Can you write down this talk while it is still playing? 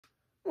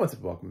What's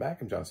up, welcome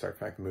back. I'm John Stark,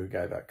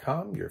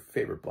 FactTheMovieGuy.com, your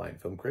favorite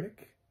blind film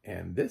critic,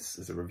 and this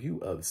is a review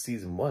of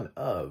Season 1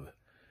 of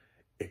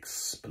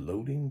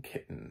Exploding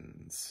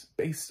Kittens,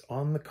 based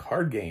on the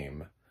card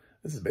game.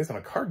 This is based on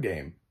a card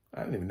game. I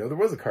didn't even know there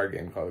was a card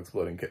game called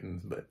Exploding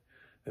Kittens, but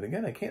then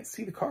again, I can't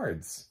see the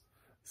cards.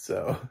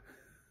 So,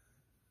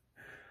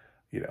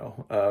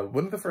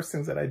 one of the first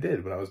things that I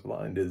did when I was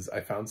blind is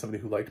I found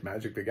somebody who liked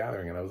Magic the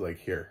Gathering, and I was like,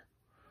 here.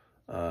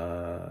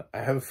 I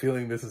have a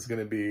feeling this is going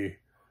to be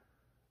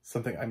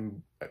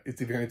something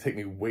it's either going to take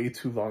me way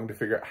too long to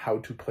figure out how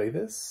to play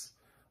this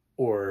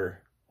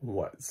or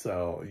what.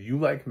 So you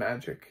like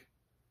Magic,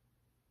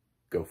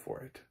 go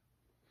for it.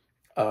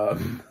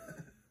 It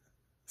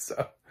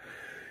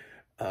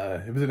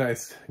was a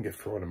nice gift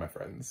for one of my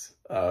friends.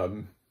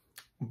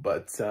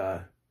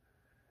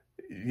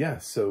 Yeah,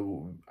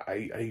 so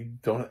I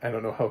don't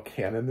know how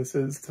canon this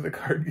is to the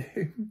card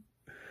game.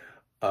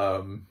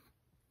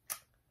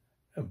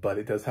 But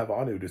it does have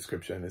audio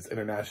description. It's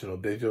International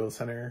Digital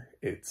Center.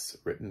 It's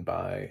written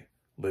by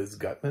Liz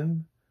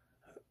Gutman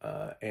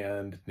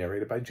and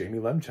narrated by Jamie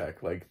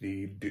Lemchek. Like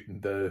I'm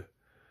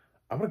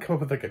gonna come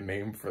up with like a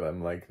name for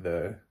them, like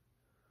the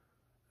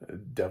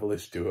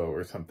Devilish Duo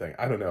or something.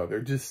 I don't know.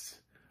 They're just,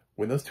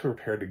 when those two are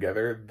paired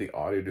together, the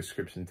audio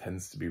description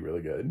tends to be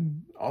really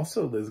good.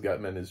 Also, Liz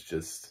Gutman is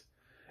just,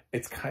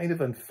 it's kind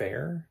of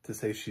unfair to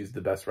say she's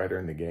the best writer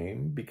in the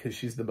game because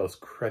she's the most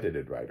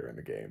credited writer in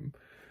the game.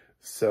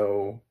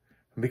 So,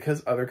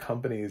 because other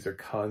companies are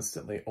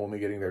constantly only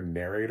getting their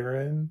narrator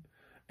in,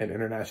 and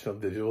International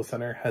Digital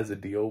Center has a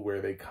deal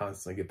where they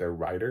constantly get their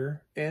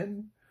writer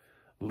in,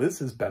 Liz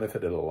has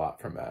benefited a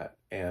lot from that.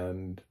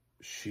 And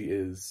she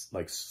is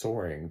like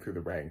soaring through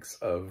the ranks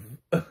of,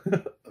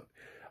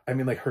 I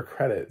mean, like her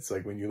credits,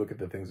 like when you look at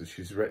the things that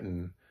she's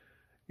written,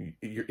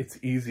 it's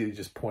easy to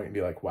just point and be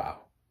like,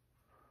 wow,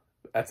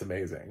 that's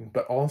amazing.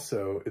 But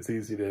also it's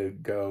easy to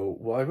go,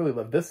 well, I really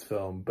love this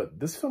film, but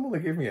this film only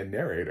gave me a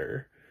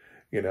narrator,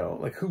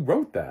 like who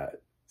wrote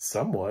that?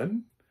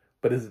 Someone.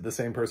 But is it the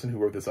same person who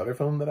wrote this other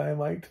film that I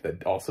liked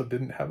that also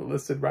didn't have a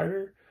listed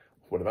writer?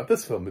 What about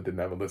this film that didn't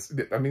have a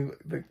listed? I mean,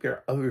 like, there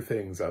are other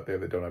things out there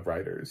that don't have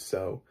writers.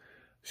 So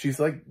she's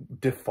like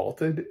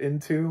defaulted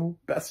into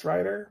best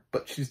writer,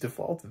 but she's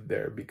defaulted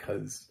there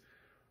because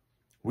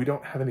we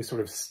don't have any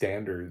sort of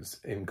standards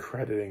in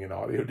crediting an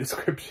audio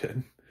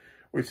description,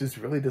 which is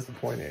really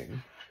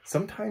disappointing.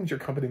 Sometimes your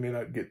company may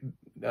not get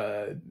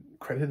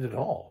credited at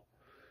all,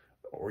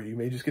 or you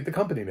may just get the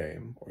company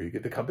name, or you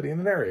get the company and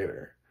the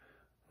narrator.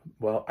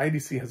 Well,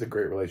 IDC has a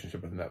great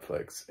relationship with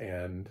Netflix,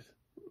 and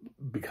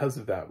because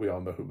of that, we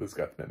all know who Liz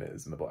Gutman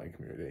is in the blind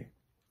community.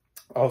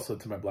 Also,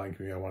 to my blind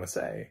community, I want to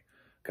say,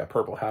 got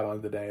purple hat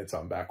on today. It's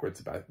on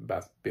backwards,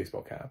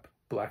 baseball cap,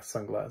 black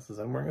sunglasses.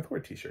 I'm wearing a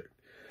Thor t-shirt.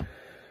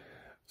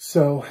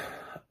 So,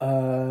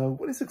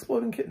 what is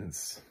Exploding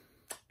Kittens?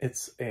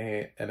 It's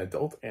an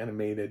adult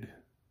animated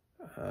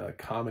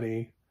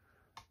comedy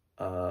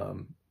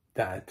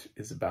that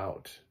is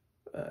about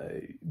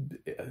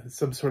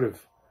some sort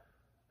of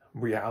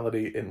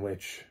reality in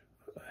which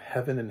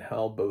heaven and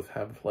hell both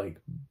have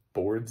like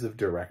boards of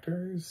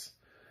directors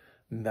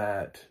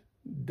that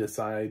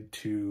decide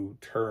to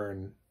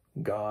turn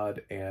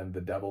God and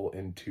the devil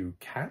into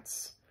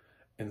cats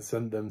and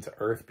send them to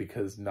Earth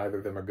because neither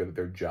of them are good at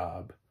their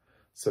job.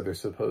 So they're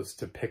supposed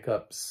to pick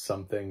up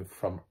something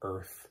from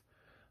Earth.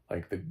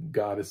 Like the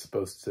God is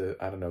supposed to,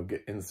 I don't know,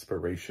 get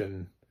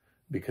inspiration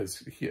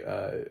because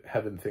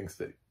heaven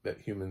thinks that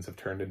humans have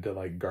turned into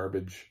like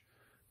garbage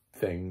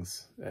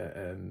things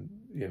and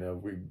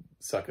we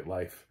suck at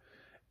life.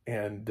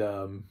 And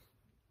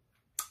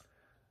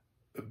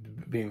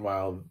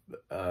meanwhile,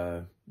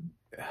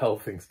 hell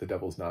thinks the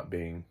devil's not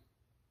being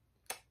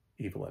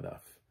evil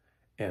enough.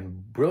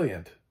 And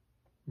brilliant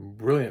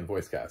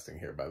voice casting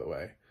here, by the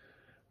way,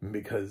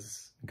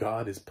 because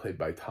God is played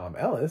by Tom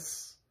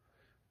Ellis,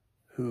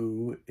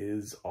 who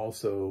is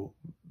also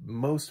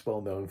most well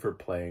known for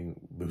playing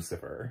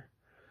Lucifer.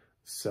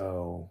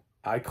 So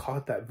I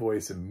caught that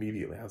voice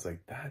immediately. I was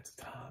like, that's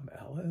Tom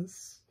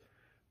Ellis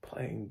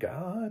playing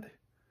God?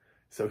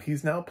 So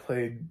he's now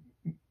played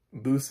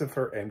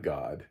Lucifer and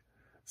God.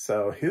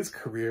 So his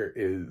career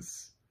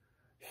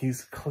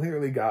he's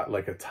clearly got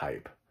like a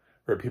type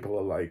where people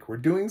are like, we're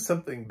doing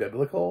something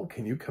biblical.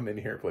 Can you come in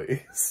here,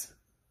 please?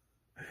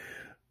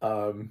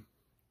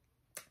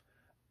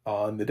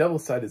 On the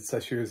devil's side, it's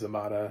Sashir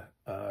Zamata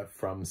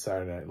from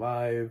Saturday Night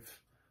Live.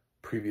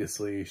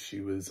 Previously, she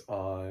was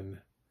in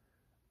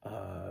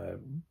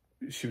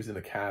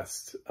the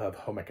cast of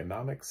Home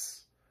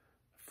Economics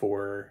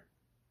for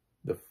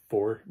the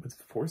four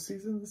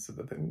seasons? Did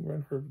that thing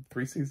run for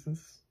 3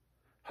 seasons?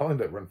 How long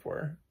did it run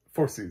for?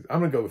 4 seasons. I'm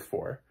gonna go with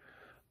 4.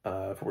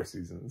 4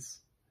 seasons.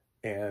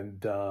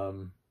 And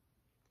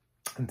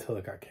until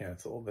it got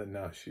canceled, and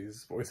now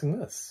she's voicing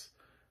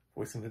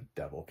the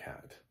devil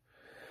cat.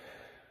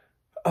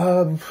 I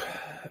don't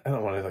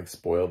want to like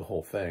spoil the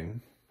whole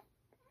thing.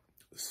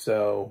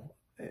 So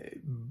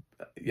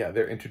yeah,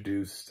 they're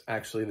introduced.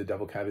 Actually, the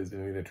Devil Cat isn't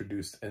even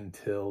introduced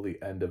until the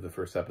end of the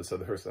first episode.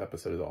 The first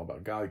episode is all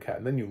about God Cat,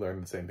 and then you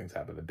learn the same things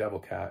happen to Devil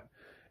Cat,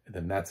 and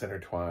then that's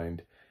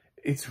intertwined.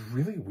 It's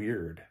really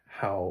weird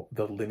how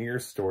the linear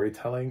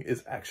storytelling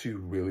is actually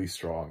really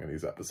strong in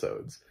these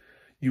episodes.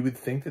 You would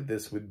think that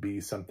this would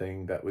be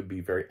something that would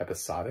be very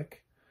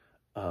episodic,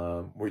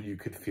 where you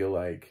could feel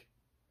like,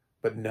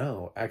 but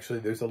no, actually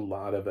there's a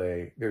lot of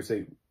there's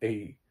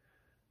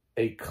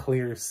a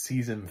clear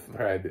season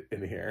thread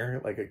in here,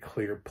 like a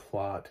clear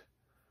plot.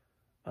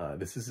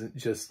 This isn't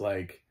just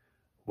like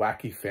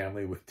wacky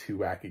family with two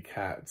wacky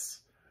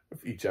cats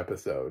of each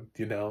episode,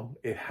 you know?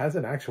 It has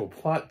an actual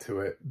plot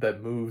to it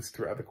that moves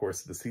throughout the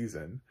course of the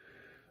season.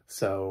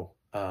 So,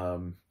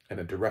 and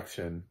a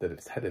direction that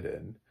it's headed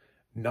in,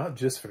 not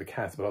just for the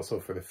cats, but also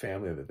for the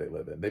family that they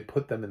live in. They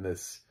put them in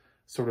this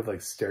sort of like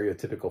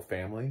stereotypical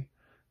family.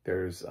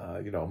 There's,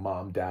 you know,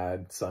 mom,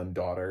 dad, son,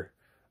 daughter.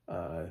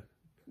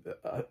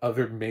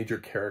 Other major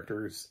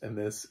characters in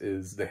this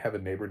is they have a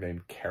neighbor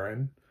named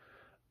Karen,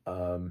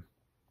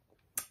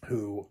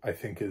 who I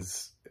think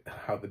is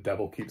how the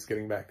devil keeps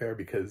getting back there,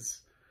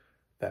 because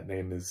that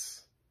name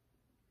is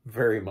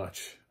very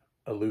much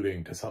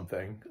alluding to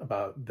something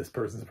about this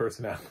person's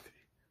personality.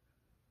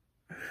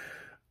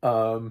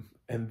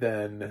 And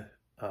then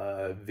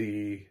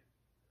the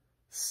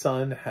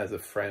son has a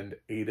friend,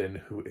 Aiden,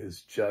 who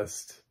is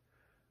just...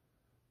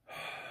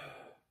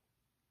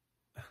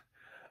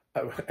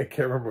 I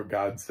can't remember what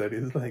God said.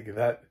 He's like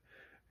that.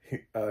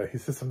 He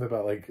said something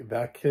about like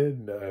that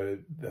kid.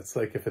 That's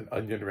like if an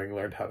onion ring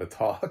learned how to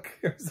talk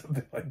or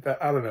something like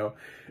that. I don't know.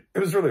 It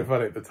was really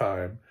funny at the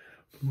time,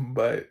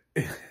 but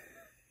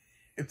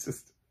it's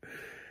just.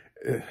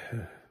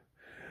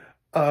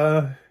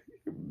 Aiden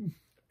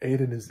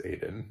is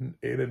Aiden.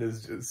 Aiden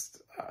is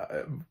just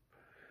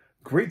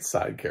great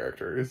side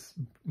characters,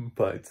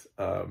 but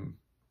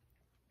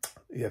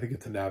yeah, they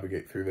get to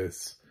navigate through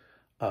this.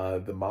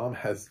 The mom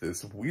has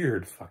this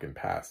weird fucking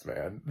past,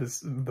 man.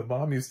 The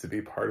mom used to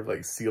be part of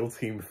like SEAL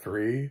Team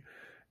 3.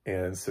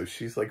 And so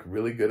she's like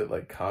really good at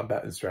like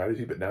combat and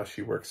strategy, but now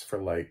she works for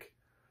like,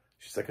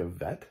 she's like a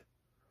vet,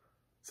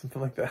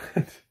 something like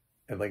that.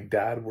 And like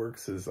dad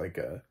works as like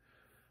a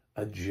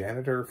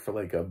janitor for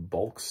like a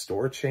bulk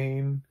store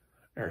chain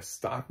or a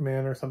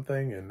stockman or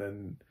something. And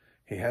then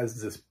he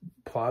has this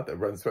plot that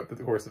runs throughout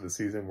the course of the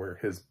season where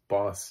his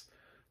boss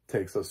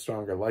takes a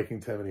stronger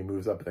liking to him and he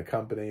moves up in the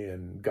company,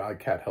 and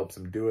Godcat helps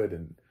him do it.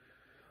 And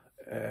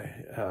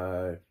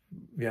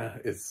yeah,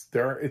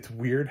 it's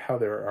weird how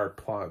there are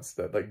plots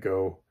that like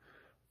go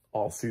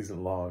all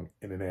season long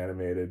in an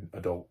animated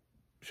adult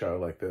show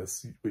like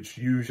this, which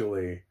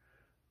usually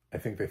I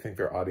think they think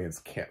their audience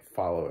can't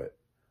follow it,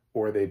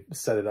 or they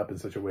set it up in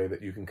such a way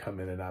that you can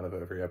come in and out of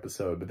every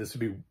episode. But this would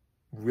be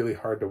really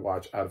hard to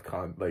watch out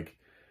of like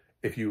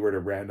if you were to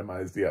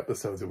randomize the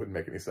episodes, it wouldn't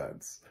make any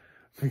sense.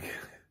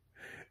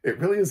 It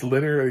really is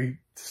linear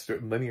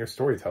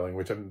storytelling,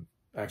 which I'm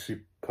actually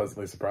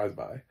pleasantly surprised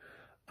by.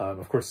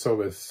 Of course,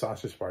 so is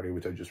Sausage Party,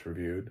 which I just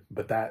reviewed,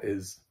 but that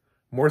is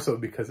more so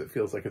because it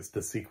feels like it's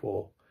the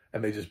sequel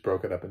and they just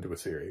broke it up into a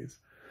series.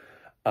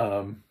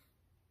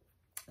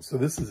 So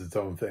this is its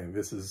own thing.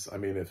 This is, I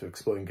mean, if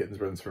Exploding Kittens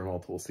runs for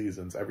multiple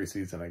seasons, every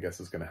season, I guess,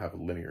 is going to have a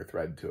linear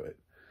thread to it.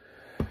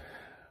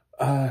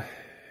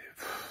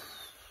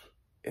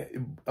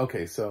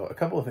 Okay, so a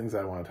couple of things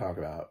I want to talk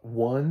about.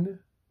 One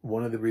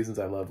of the reasons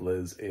I love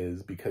Liz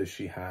is because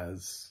she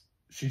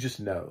just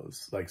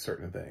knows like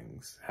certain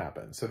things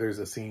happen. So there's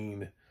a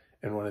scene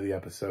in one of the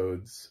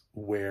episodes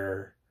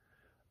where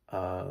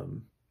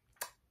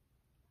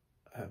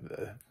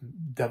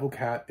Devil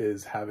Cat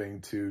is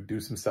having to do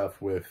some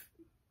stuff with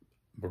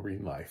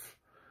marine life.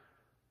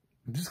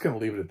 I'm just going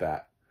to leave it at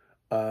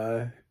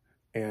that.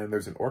 And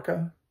there's an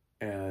orca,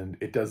 and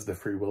it does the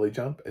Free Willy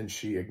jump, and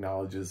she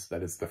acknowledges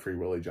that it's the Free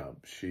Willy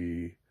jump.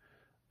 She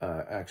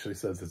actually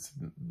says it's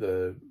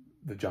the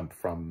jump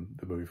from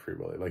the movie Free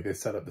Willy. Like, they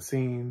set up the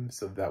scene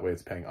so that way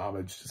it's paying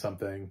homage to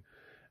something,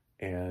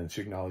 and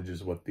she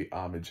acknowledges what the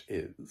homage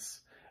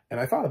is. And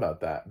I thought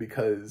about that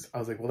because I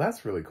was like, well,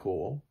 that's really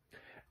cool.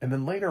 And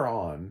then later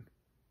on,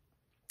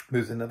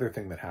 there's another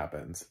thing that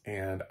happens,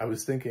 and I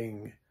was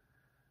thinking,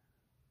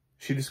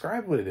 she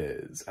described what it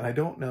is, and I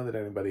don't know that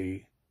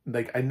anybody,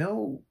 like, I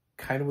know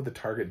kind of what the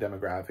target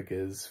demographic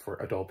is for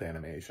adult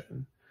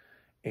animation,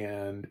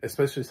 and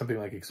especially something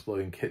like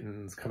Exploding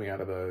Kittens coming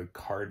out of a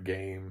card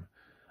game.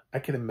 I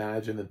can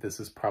imagine that this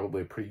is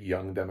probably a pretty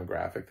young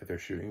demographic that they're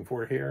shooting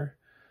for here,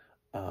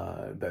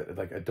 that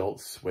like Adult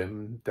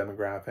Swim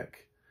demographic.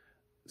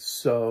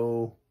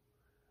 So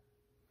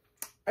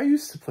I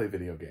used to play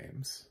video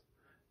games,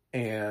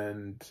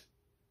 and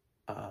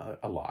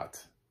a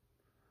lot.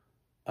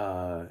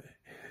 I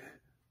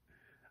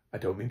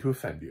don't mean to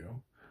offend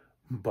you,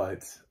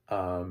 but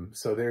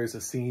so there's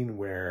a scene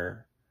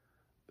where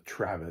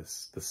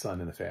Travis, the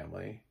son in the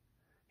family,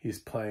 he's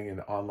playing an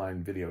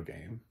online video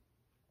game,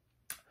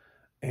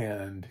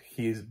 and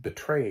he's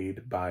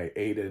betrayed by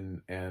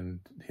Aiden and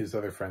his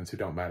other friends who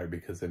don't matter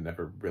because they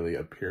never really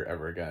appear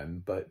ever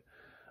again. But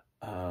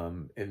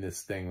in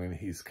this thing when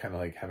he's kind of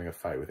like having a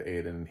fight with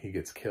Aiden and he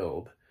gets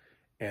killed.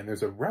 And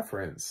there's a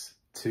reference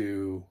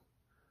to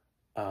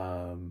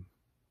one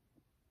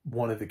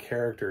of the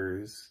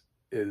characters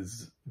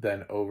is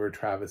then over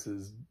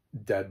Travis's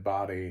dead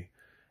body,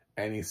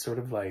 and he's sort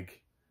of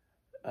like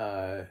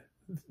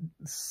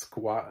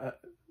squat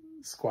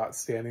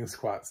standing,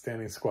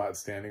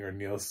 or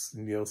kneel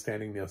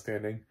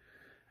standing.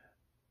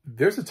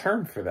 There's a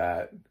term for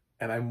that,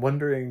 and I'm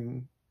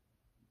wondering,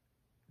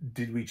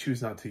 did we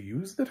choose not to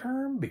use the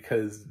term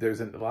because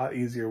there's a lot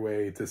easier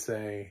way to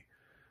say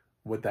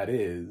what that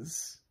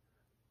is,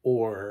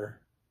 or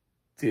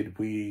did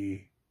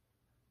we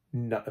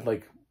not,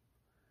 like,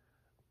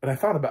 and I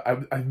thought about,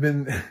 I've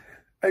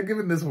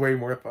given this way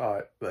more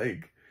thought.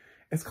 Like,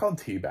 it's called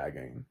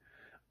teabagging,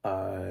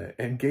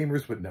 and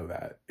gamers would know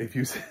that. If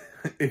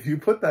you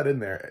put that in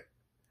there,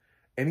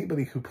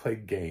 anybody who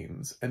played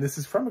games, and this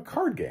is from a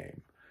card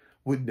game,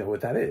 would know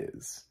what that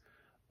is.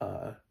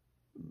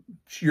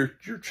 Your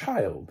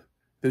child,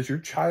 does your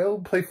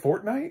child play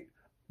Fortnite?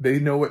 They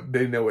know what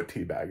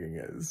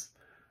teabagging is.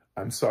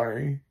 I'm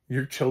sorry,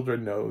 your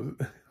children know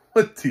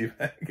what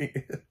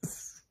teabagging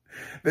is.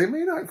 They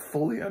may not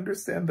fully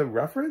understand the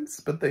reference,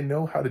 but they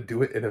know how to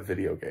do it in a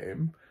video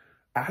game.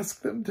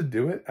 Ask them to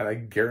do it, and I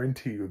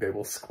guarantee you they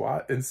will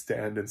squat and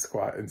stand and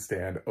squat and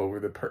stand over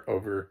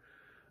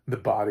the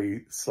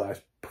body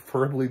 /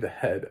 preferably the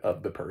head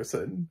of the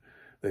person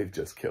they've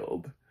just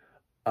killed.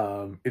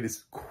 It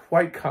is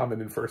quite common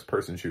in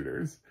first-person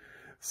shooters.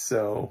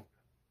 So,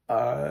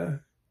 so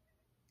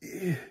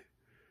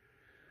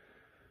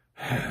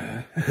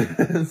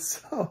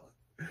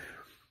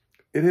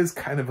it is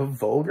kind of a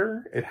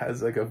vulgar. It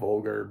has like a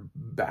vulgar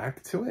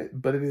back to it,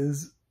 but it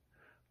is,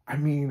 I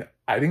mean,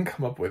 I didn't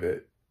come up with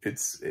it.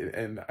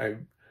 And I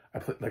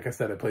played, like I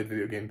said, I played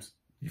video games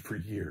for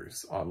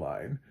years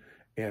online,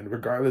 and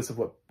regardless of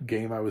what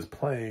game I was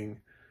playing,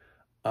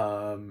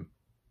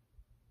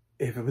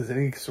 if it was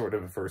any sort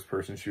of a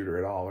first-person shooter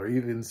at all, or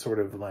even sort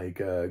of like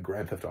a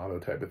Grand Theft Auto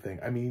type of thing,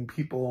 I mean,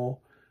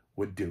 people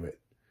would do it,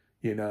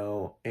 you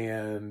know,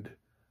 and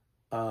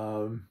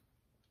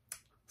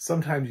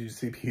sometimes you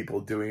see people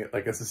doing it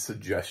like as a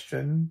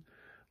suggestion,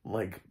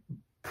 like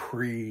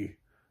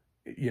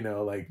you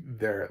know, like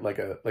they're like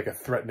a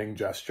threatening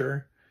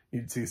gesture.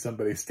 You'd see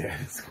somebody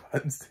stand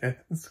and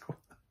squat,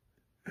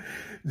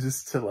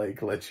 just to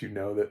like let you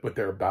know that what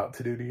they're about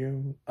to do to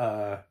you.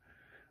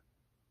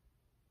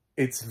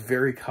 It's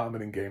very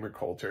common in gamer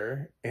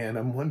culture, and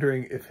I'm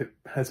wondering if it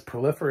has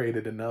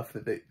proliferated enough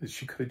that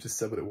she could have just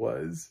said what it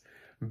was,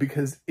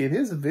 because it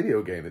is a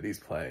video game that he's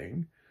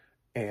playing,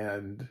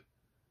 and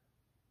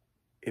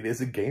it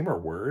is a gamer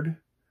word.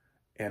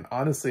 And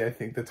honestly, I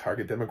think the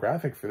target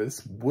demographic for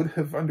this would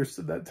have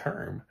understood that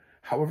term.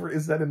 However,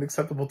 is that an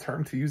acceptable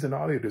term to use in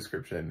audio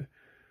description?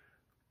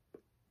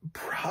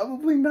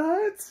 Probably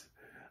not.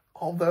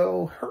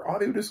 Although her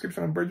audio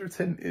description on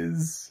Bridgerton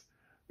is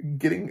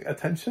getting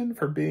attention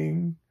for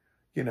being,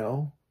 you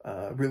know,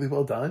 really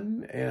well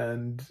done,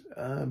 and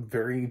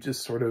very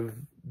just sort of,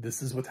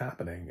 this is what's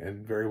happening,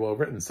 and very well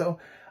written. So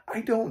I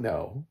don't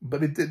know,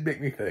 but it did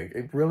make me think.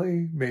 It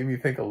really made me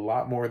think a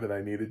lot more than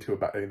I needed to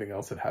about anything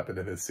else that happened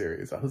in this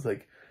series. I was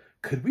like,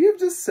 could we have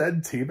just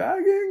said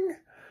teabagging?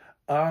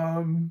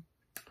 I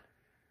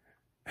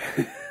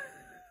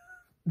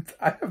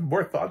have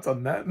more thoughts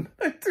on that than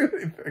I do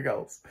anything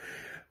else.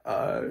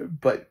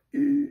 But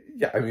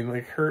yeah, I mean,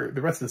 like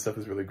the rest of the stuff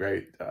is really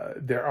great.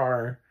 There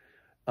are,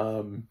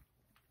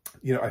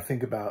 you know, I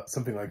think about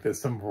something like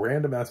this, some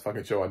random ass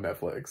fucking show on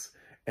Netflix,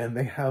 and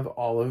they have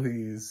all of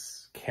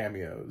these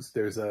cameos.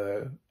 There's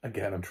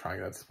again, I'm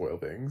trying not to spoil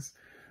things.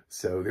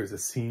 So there's a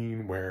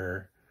scene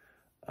where,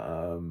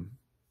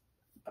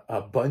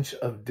 a bunch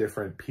of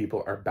different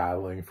people are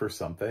battling for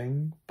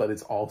something, but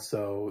it's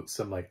also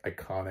some like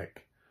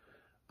iconic,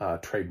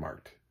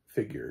 trademarked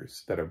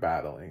figures that are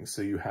battling.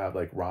 So you have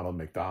like Ronald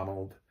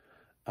McDonald,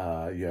 you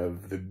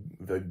have the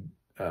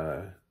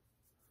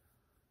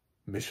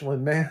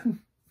Michelin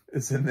Man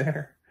is in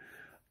there.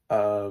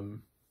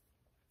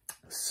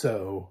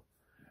 So,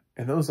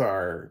 and those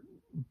are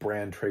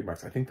brand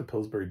trademarks. I think the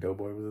Pillsbury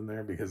Doughboy was in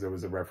there because there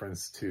was a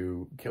reference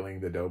to killing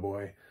the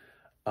Doughboy.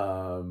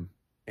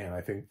 And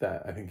I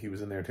think he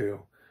was in there too.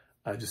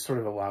 Just sort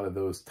of a lot of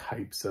those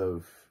types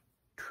of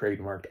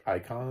trademarked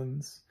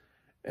icons,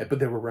 but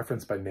they were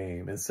referenced by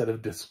name instead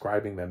of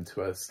describing them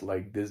to us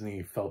like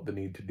Disney felt the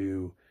need to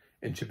do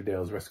in Chip 'n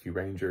Dale's Rescue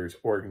Rangers,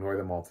 or ignore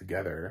them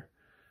altogether.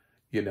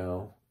 You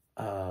know,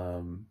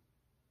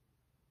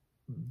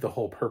 the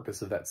whole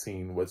purpose of that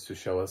scene was to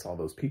show us all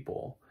those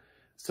people.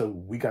 So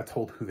we got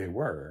told who they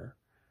were,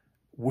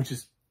 which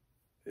is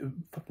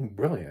fucking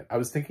brilliant. I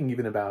was thinking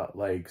even about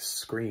like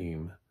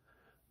Scream,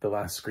 the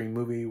last Scream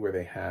movie, where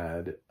they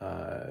had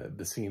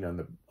the scene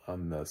on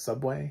the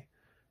subway,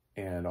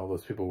 and all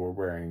those people were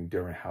wearing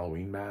different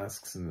Halloween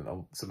masks, and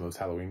some of those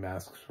Halloween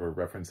masks were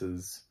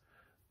references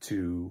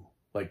to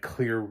like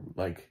clear,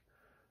 like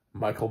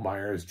Michael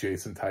Myers,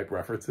 Jason type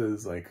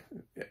references. Like,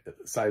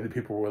 side of the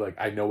people were like,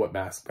 I know what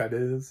mask that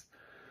is.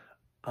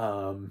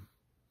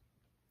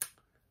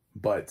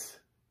 But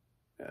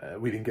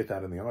we didn't get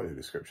that in the audio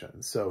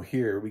description. So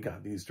here we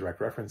got these direct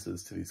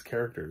references to these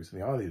characters in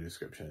the audio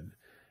description,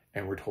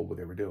 and we're told what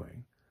they were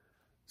doing.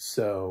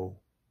 So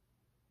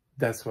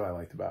that's what I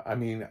liked about it. I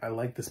mean, I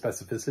like the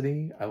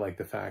specificity. I like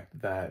the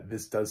fact that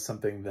this does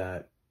something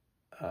that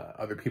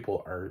other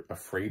people are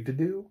afraid to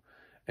do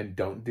and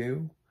don't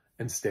do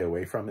and stay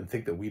away from and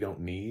think that we don't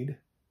need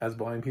as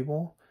blind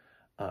people.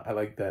 I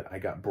like that I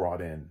got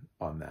brought in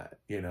on that,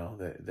 you know,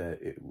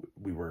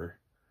 we were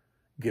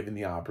given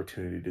the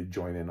opportunity to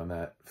join in on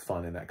that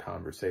fun and that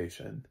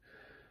conversation.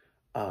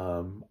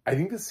 I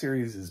think this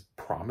series is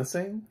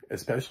promising,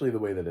 especially the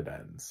way that it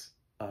ends.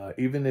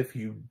 Even if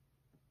you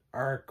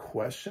are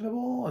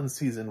questionable on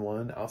season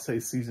 1, I'll say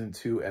season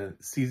 2 and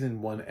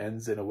season 1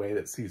 ends in a way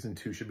that season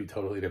 2 should be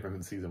totally different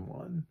than season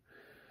 1.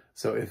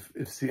 So if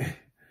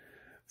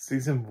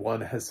season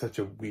 1 has such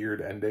a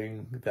weird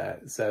ending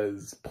that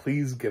says,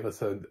 please give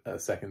us a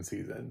second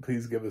season,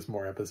 please give us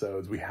more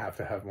episodes, we have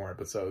to have more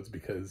episodes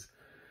because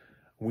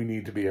we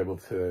need to be able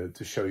to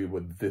show you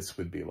what this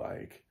would be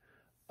like.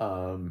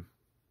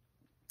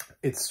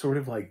 It's sort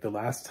of like the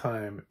last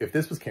time, if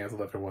this was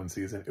canceled after 1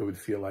 season, it would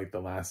feel like the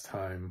last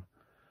time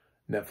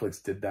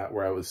Netflix did that,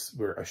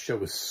 where a show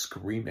was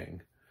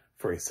screaming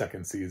for a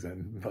second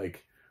season,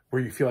 like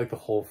where you feel like the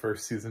whole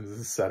first season is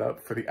a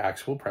setup for the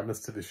actual premise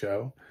to the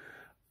show,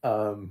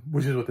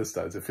 which is what this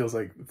does. It feels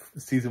like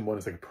season 1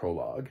 is like a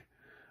prologue,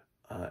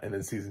 and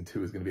then season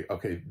 2 is going to be,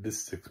 okay,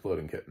 this is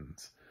Exploding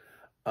Kittens.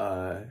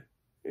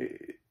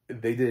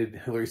 They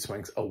did Hilary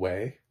Swank's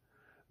Away.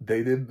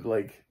 They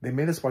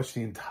made us watch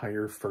the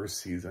entire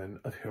first season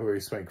of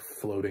Hilary Swank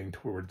floating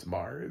towards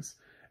Mars,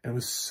 and it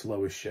was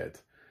slow as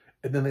shit.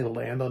 And then they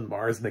land on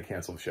Mars and they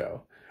cancel the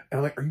show. And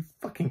I'm like, are you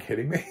fucking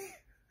kidding me?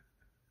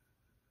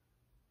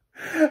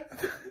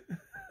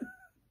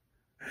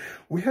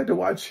 we had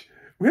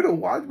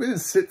to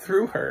sit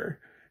through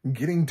her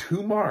getting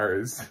to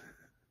Mars.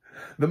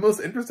 The most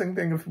interesting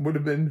thing would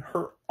have been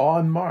her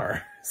on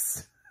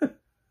Mars.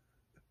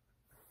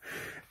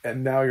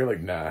 And now you're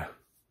like, nah,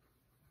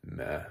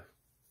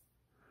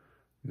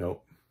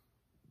 nope.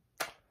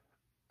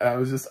 I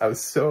was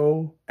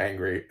so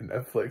angry at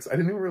Netflix. I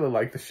didn't even really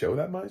like the show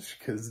that much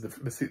because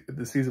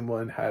the season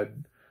 1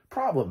 had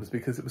problems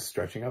because it was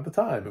stretching out the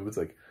time. It was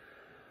like,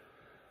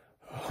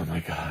 oh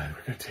my God,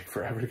 we're going to take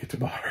forever to get to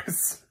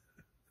Mars.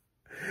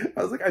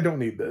 I was like, I don't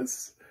need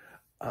this.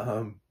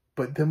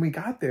 But then we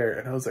got there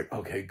and I was like,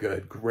 okay,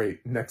 good,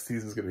 great. Next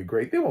season's going to be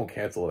great. They won't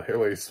cancel the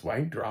Hilary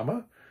Swank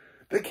drama.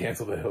 They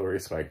canceled the Hilary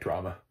Swank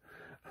drama.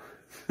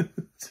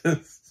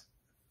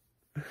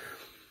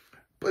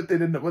 But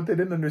what they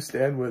didn't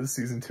understand was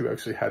season 2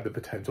 actually had the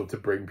potential to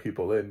bring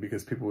people in,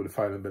 because people would have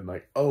finally been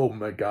like, oh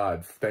my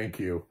God, thank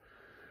you.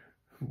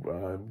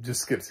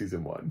 Just skip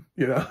season 1,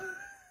 you know?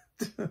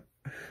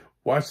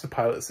 Watch the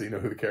pilot so you know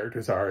who the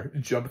characters are,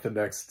 jump the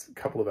next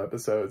couple of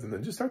episodes, and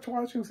then just start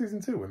watching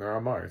season 2 when they're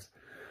on Mars.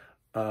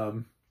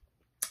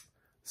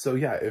 So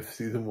yeah, if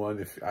season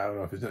 1, I don't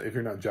know, if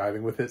you're not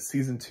jiving with it,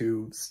 season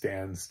 2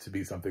 stands to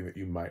be something that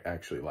you might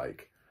actually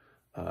like.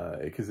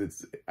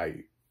 Because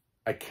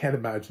I can't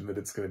imagine that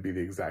it's going to be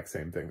the exact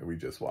same thing that we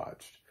just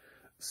watched.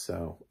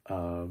 So,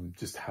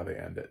 just how they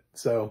end it.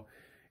 So,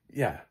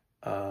 yeah,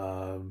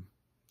 I'm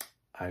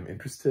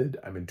interested.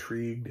 I'm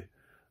intrigued.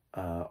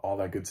 All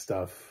that good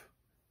stuff.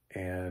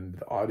 And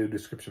the audio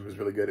description was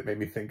really good. It made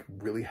me think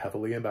really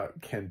heavily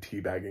about, can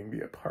teabagging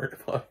be a part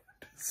of audio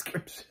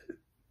description?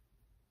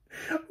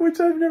 Which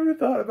I've never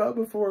thought about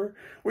before.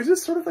 Which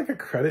is sort of like a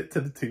credit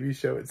to the TV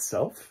show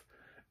itself.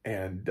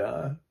 And,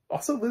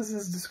 also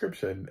Liz's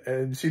description,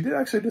 and she did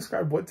actually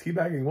describe what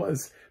teabagging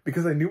was,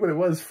 because I knew what it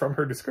was from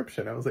her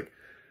description. I was like,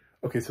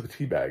 okay, so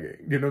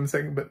teabagging, you know what I'm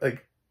saying? But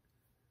like,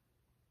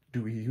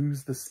 do we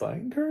use the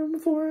slang term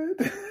for it?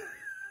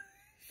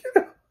 You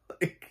know,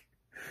 like,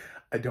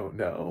 I don't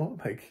know.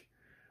 Like,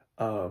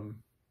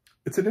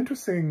 it's an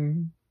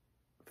interesting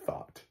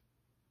thought.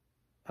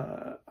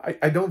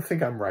 I don't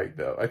think I'm right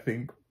though. I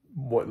think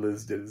what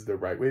Liz did is the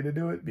right way to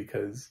do it,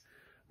 because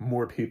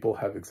more people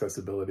have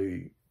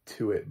accessibility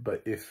to it.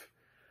 But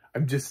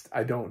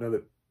I don't know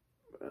that,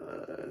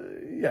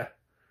 yeah,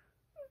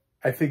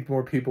 I think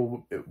more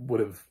people would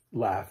have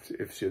laughed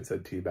if she had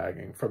said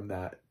teabagging from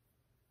that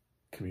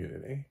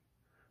community.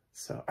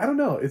 So I don't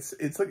know. It's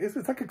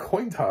like a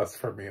coin toss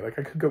for me. Like,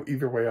 I could go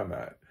either way on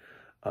that.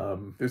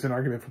 There's an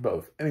argument for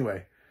both.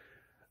 Anyway,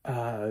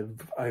 I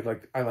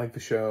like the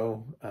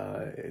show.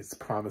 It's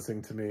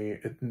promising to me.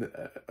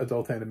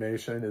 Adult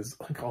animation is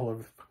like all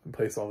over the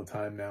place all the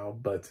time now,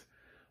 but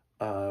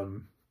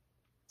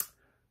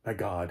my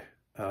God,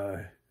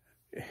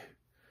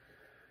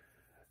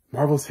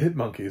 Marvel's Hit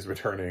Monkey is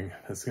returning.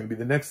 That's going to be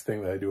the next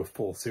thing that I do a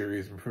full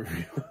series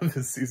review of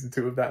this season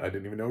 2 of that. I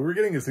didn't even know we were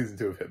getting a season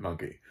 2 of Hit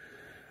Monkey.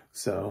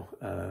 So,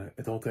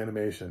 adult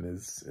animation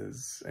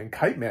is, and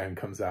Kite Man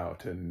comes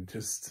out, and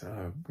just,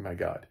 my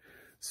God.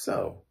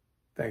 So,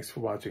 thanks for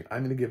watching.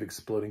 I'm going to give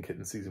Exploding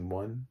Kitten season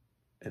 1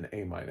 an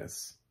A-.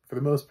 For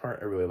the most part,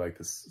 I really like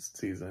this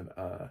season.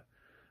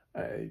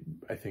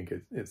 I think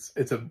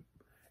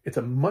it's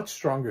a much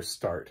stronger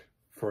start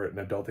for an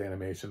adult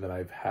animation than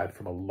I've had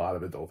from a lot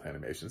of adult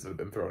animations that have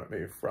been thrown at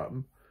me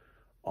from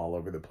all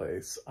over the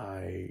place.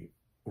 I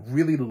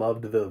really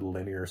loved the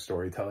linear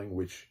storytelling,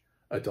 which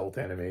adult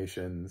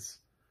animations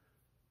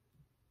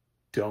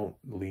don't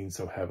lean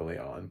so heavily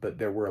on, but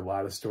there were a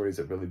lot of stories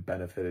that really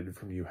benefited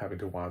from you having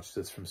to watch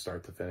this from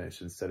start to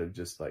finish instead of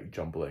just like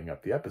jumbling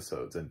up the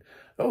episodes and,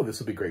 oh, this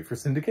will be great for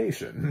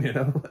syndication, you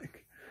know,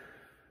 like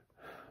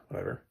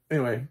whatever.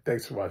 Anyway,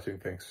 thanks for watching.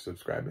 Thanks for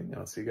subscribing.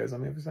 I'll see you guys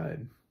on the other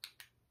side.